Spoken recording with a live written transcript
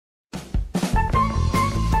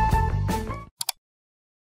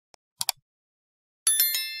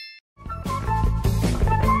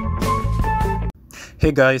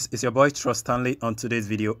Hey guys, it's your boy Trust Stanley on today's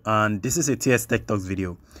video, and this is a TS Tech Talks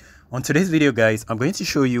video. On today's video guys, I'm going to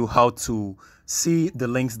show you how to see the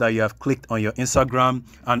links that you have clicked on your Instagram,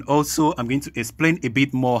 and also I'm going to explain a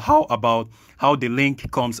bit more about how the link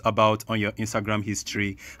comes about on your Instagram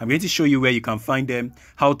history. I'm going to show you where you can find them,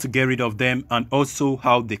 how to get rid of them, and also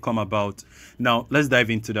how they come about. Now let's dive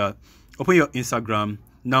into that. Open your Instagram.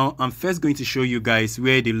 Now, I'm first going to show you guys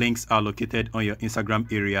where the links are located on your Instagram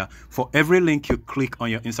area. For every link you click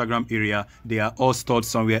on your Instagram area, they are all stored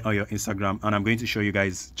somewhere on your Instagram, and I'm going to show you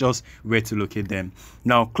guys just where to locate them.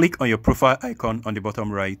 Now, click on your profile icon on the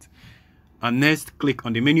bottom right, and next click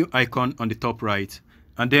on the menu icon on the top right.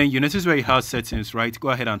 And then you notice where it has settings, right? Go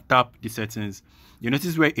ahead and tap the settings. You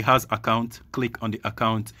notice where it has account, click on the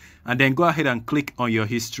account, and then go ahead and click on your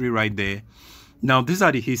history right there. Now, these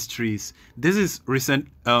are the histories. This is recent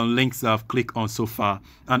links that I've clicked on so far.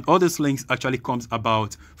 And all these links actually comes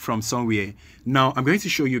about from somewhere. Now, I'm going to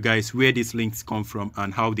show you guys where these links come from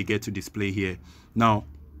and how they get to display here. Now,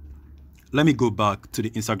 let me go back to the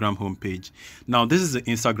Instagram homepage. Now, this is the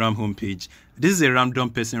Instagram homepage. This is a random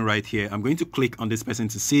person right here. I'm going to click on this person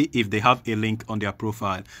to see if they have a link on their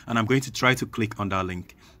profile. And I'm going to try to click on that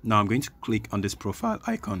link. Now I'm going to click on this profile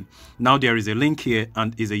icon. Now there is a link here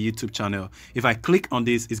and is a YouTube channel. If I click on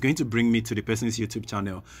this, it's going to bring me to the person's YouTube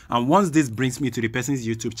channel. And once this brings me to the person's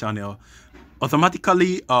YouTube channel,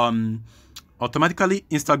 automatically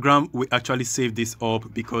Instagram will actually save this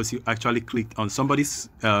up because you actually clicked on somebody's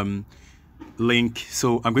link.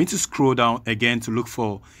 So I'm going to scroll down again to look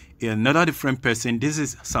for another different person. This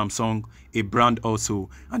is Samsung, a brand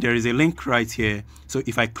also, and there is a link right here. So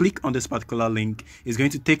if I click on this particular link, it's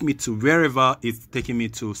going to take me to wherever it's taking me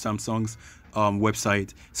to Samsung's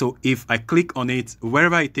website. So if I click on it,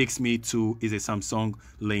 wherever it takes me to is a Samsung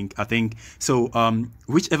link, I think. So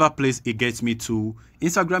whichever place it gets me to,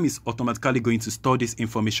 Instagram is automatically going to store this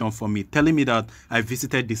information for me, telling me that I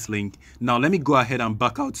visited this link. Now let me go ahead and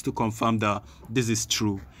back out to confirm that this is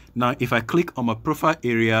true. Now if I click on my profile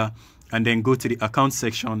area and then go to the account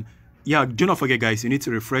section, yeah, do not forget guys, you need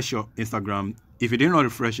to refresh your Instagram. If you do not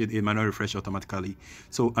refresh it, it might not refresh automatically.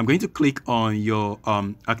 So I'm going to click on your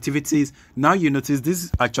activities. Now you notice this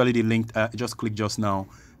is actually the link I just clicked just now.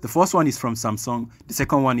 The first one is from Samsung. The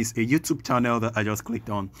second one is a YouTube channel that I just clicked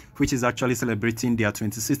on, which is actually celebrating their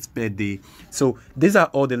 26th birthday. So these are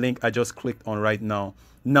all the link I just clicked on right now.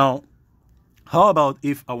 Now, how about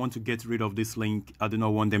if I want to get rid of this link? I do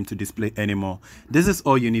not want them to display anymore. This is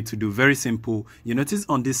all you need to do. Very simple. You notice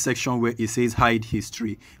on this section where it says hide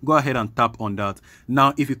history. Go ahead and tap on that.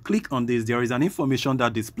 Now, if you click on this, there is an information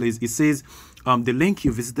that displays. It says the link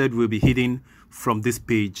you visited will be hidden from this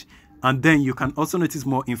page. And then you can also notice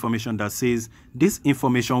more information that says this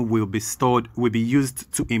information will be stored, will be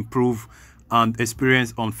used to improve and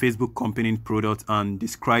experience on Facebook company products and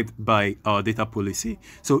described by our data policy.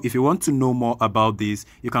 So if you want to know more about this,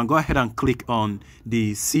 you can go ahead and click on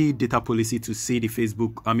the see data policy to see the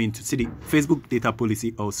Facebook data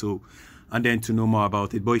policy also, and then to know more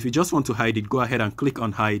about it. But if you just want to hide it, go ahead and click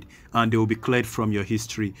on hide and they will be cleared from your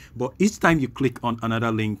history. But each time you click on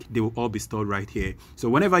another link, they will all be stored right here. So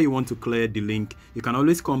whenever you want to clear the link, you can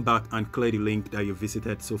always come back and clear the link that you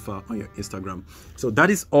visited so far on your Instagram. So that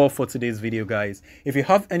is all for today's video guys. If you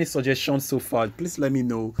have any suggestions so far, please let me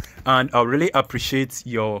know, and I'll really appreciate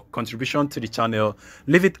your contribution to the channel.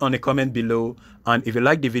 Leave it on a comment below, and if you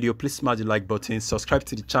like the video, please smash the like button, subscribe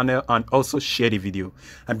to the channel, and also share the video.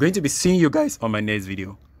 I'm going to be seeing you guys on my next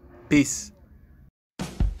video. Peace.